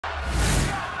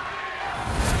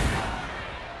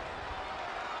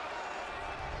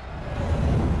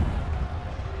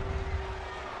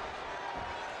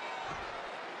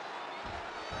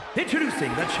Introducing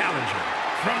the challenger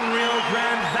from Rio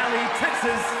Grande Valley,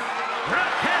 Texas,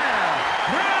 Raquel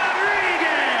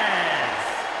Rodriguez.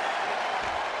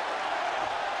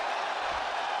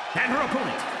 And her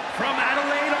opponent from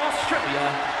Adelaide, Australia,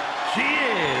 she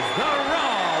is the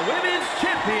Raw Women's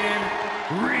Champion,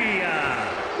 Rhea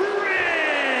Ripley.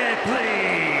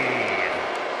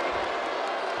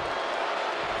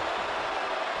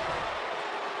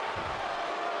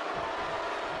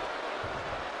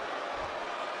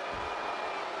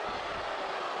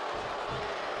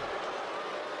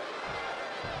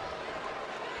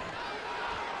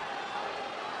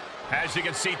 As you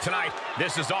can see tonight,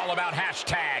 this is all about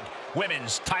hashtag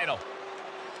women's title.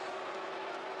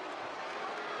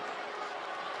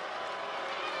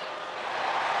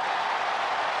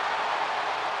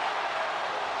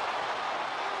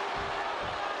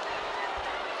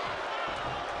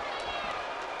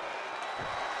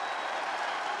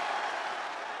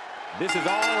 This is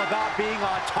all about being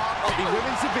on top of the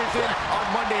women's division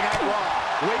on Monday Night Raw,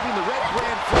 waving the red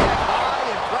brand flag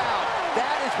high and proud.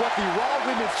 That is what the Raw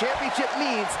Women's Championship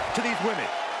means to these women.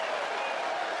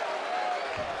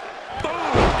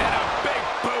 Boom! And a big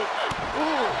boot.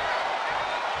 Ooh.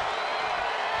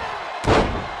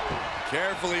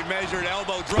 Carefully measured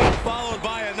elbow drop, followed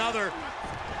by another.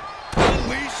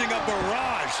 Unleashing a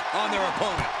barrage on their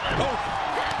opponent. Oh,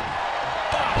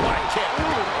 my kick.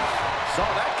 Ooh. Saw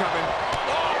that coming.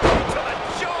 Oh, to the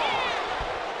jaw.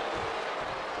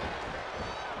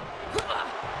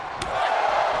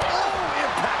 Oh,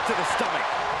 impact to the stomach.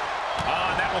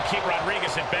 And that will keep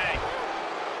Rodriguez at bay.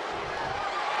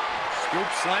 Scoop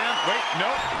slam. Wait,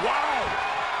 no. Wow.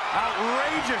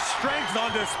 Outrageous strength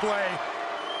on display.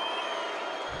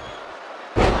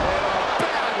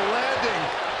 Bad landing.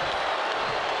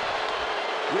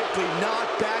 Ripley not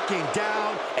backing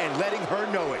down and letting her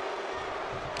know it.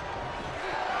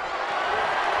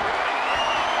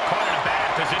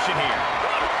 Position here.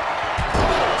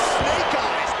 Snake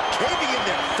eyes caving in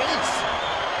their face.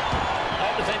 I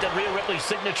have to think that Rhea Ripley's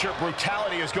signature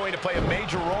brutality is going to play a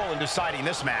major role in deciding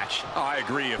this match. Oh, I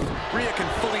agree. If Rhea can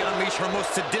fully unleash her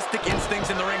most sadistic instincts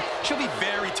in the ring, she'll be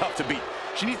very tough to beat.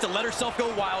 She needs to let herself go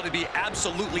wild and be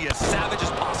absolutely as savage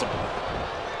as possible.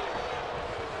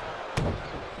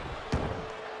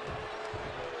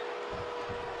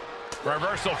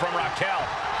 Reversal from Raquel.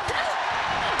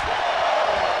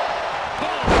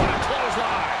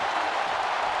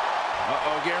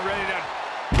 Uh-oh, getting ready to...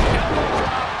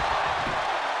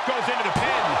 Goes into the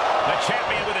pin. The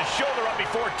champion with his shoulder up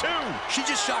before two. She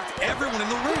just shocked everyone in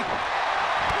the ring.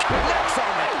 Connects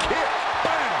on that kick.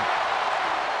 Bam!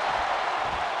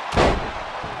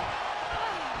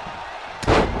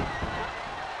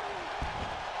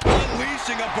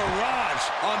 Unleashing a barrage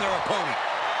on their opponent.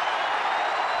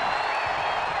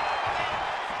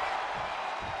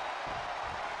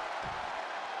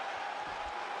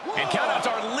 And countouts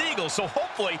are legal, so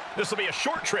hopefully this will be a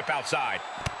short trip outside.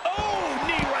 Oh,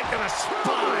 knee right to the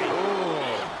spine.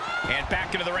 Ooh. And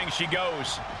back into the ring she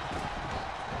goes.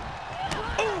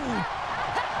 Ooh.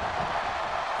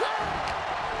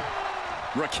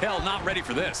 Raquel not ready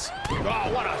for this. Oh,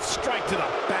 what a strike to the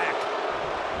back.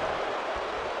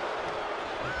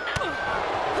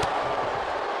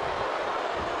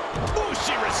 Ooh,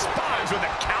 she responds with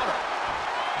a counter.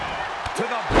 To the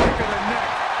back of the neck.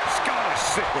 Scottish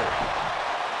sickle.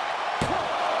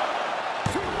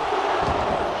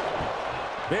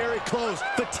 Very close.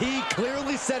 Fatigue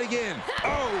clearly setting in.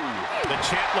 Oh! The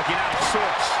champ looking out of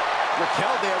sorts.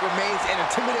 Raquel there remains an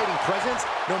intimidating presence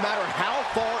no matter how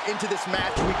far into this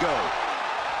match we go.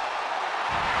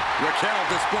 Raquel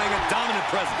displaying a dominant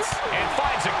presence. And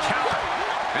finds a counter.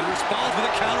 And responds with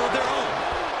a counter of their own.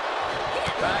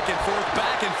 Back and forth,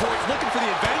 looking for the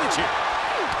advantage here.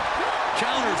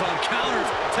 Counters on counters,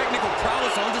 technical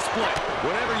prowess on display.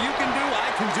 Whatever you can do, I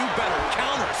can do better.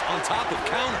 Counters on top of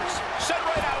counters. Sent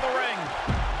right out of the ring.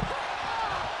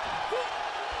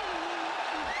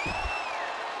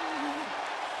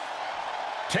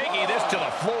 Taking this to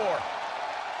the floor.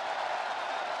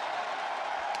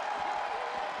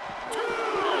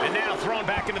 And now thrown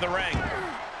back into the ring.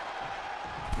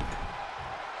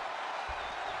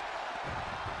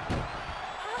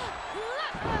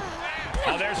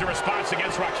 Oh, there's a response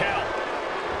against Raquel.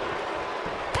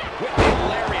 With the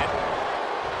lariat.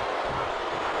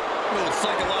 A little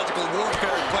psychological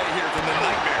warfare play here from the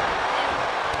Nightmare.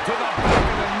 To the back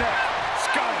of the neck.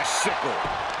 Scottish sickle.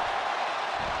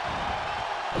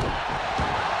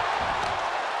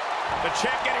 The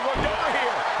champ getting worked over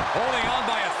here. Holding on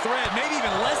by a thread, maybe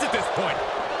even less at this point.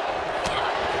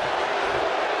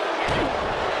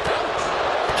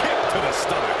 Kick to the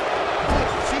stomach.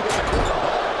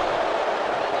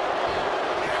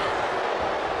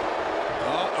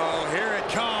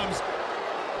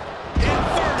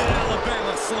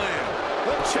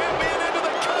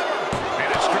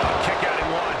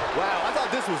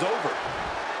 is over.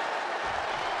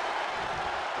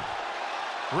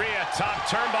 Rhea, top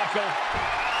turnbuckle.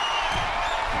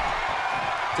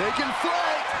 Taking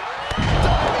flight.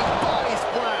 Diving body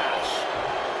splash.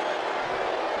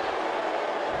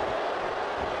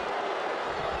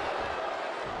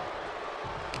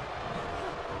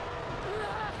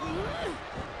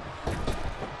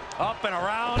 Up and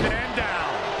around and down.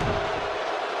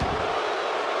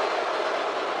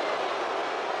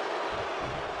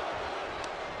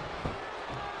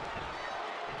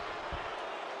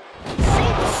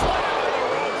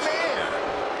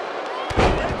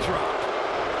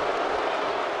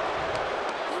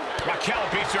 Raquel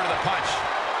beats her to the punch.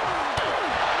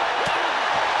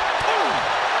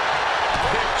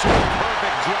 Picture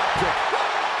perfect drop kick.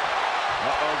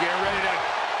 Uh-oh, getting ready to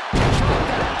Drop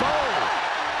that bone.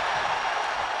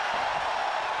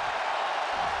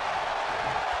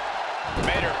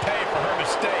 made her pay for her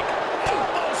mistake.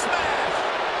 Elbow smash!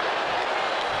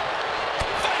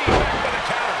 Fighting back with a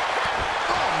counter.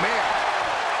 Oh, man.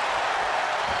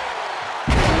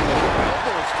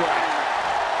 Elbow strike.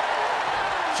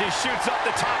 She shoots up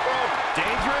the top rope.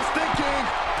 Dangerous thinking.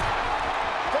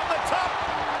 From the top.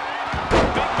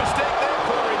 Big mistake there,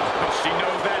 Corey. But she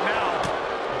knows that now.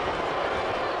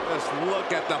 Just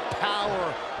look at the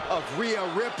power of Rhea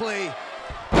Ripley.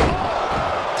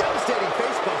 Oh, devastating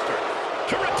facebuster.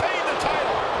 To retain the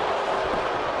title.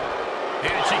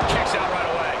 And she kicks out right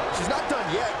away. She's not done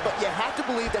yet, but you have to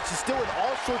believe that she's still in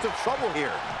all sorts of trouble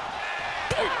here.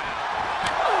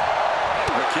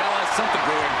 Raquel has something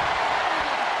going.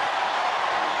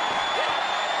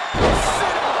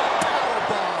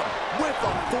 With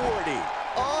authority.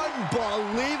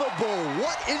 Unbelievable.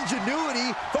 What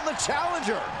ingenuity from the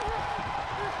challenger.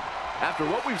 After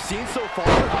what we've seen so far,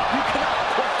 you cannot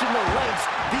question the lengths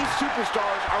these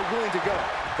superstars are willing to go.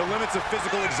 The limits of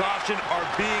physical exhaustion are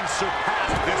being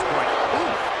surpassed at this point.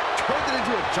 Ooh, turned it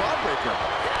into a jawbreaker.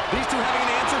 These two having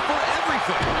an answer for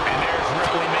everything. And there's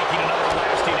Ripley making another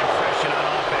lasting impression on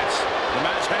offense. The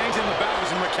match hangs in the balance,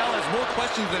 and Raquel has more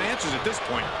questions than answers at this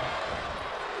point.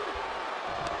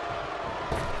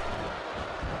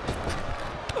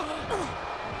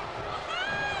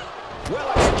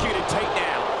 Well-executed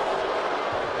takedown.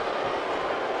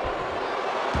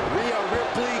 Rhea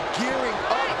Ripley gearing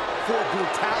up for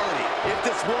brutality. If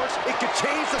this works, it could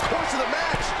change the course of the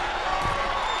match.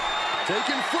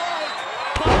 Taking flight.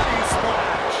 Body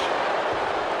splash.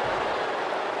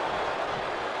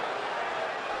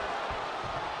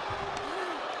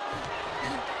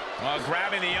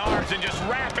 Grabbing the arms and just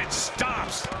rapid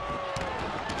stops.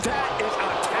 That is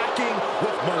attacking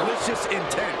with malicious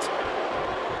intent.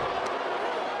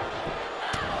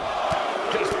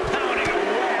 Just pounding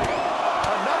away.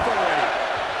 Enough already.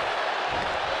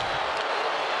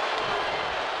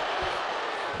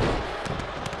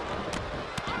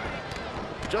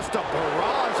 Just a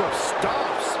barrage of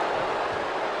stomps.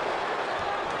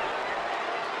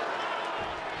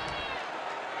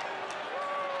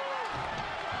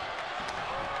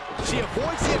 She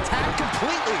avoids the attack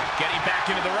completely. Getting back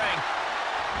into the ring.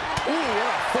 Ooh,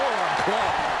 what a forearm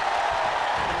club.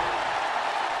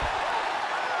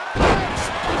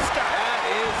 That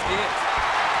is it.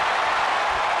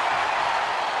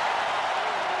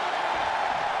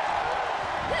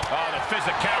 Oh, the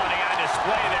physicality on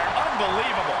display there.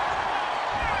 Unbelievable.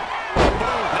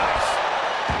 Boom, nice.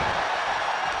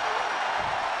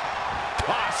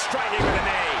 Striking with a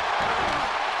knee.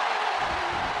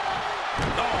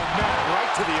 Oh, no,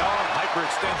 right to the arm.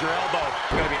 Hyperextend your elbow.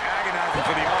 Going to be agonizing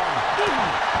for the arm.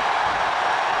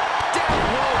 Down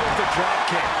low with the drop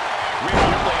kick. Rhea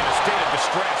Ripley in a state of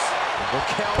distress.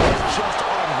 Raquel is just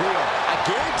unreal. I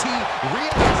guarantee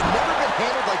Rhea has never been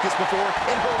handled like this before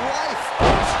in her life.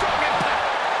 Strong impact.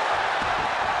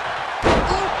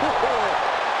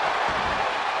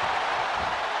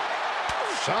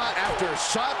 Shot after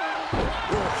shot.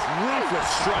 Ruthless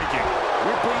striking.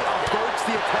 Ripley averts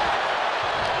the attack.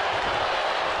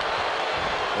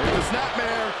 There's the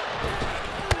snapmare.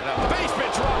 And a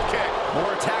basement drop kick.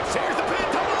 More attacks. Here's the pin.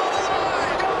 Coming on the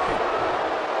line.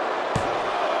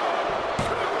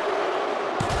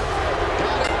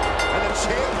 Got it. And the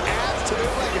champ adds to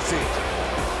their legacy.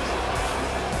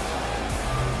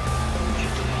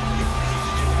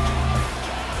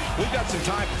 We've got some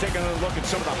time to take another look at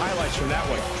some of the highlights from that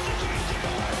one.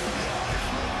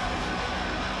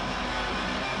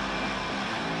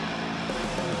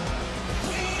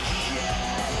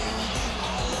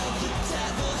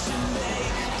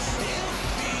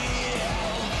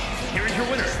 Here is your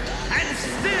winner, and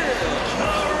still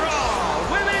the Raw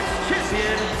Women's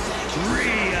Champion,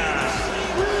 Rhea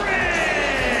Ripley.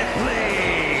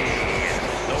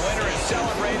 The winner is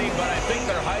celebrated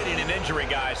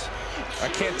I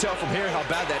can't tell from here how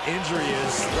bad that injury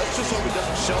is. Let's just hope it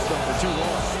doesn't show them for too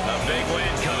long. A big win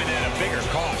coming at a bigger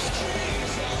cost.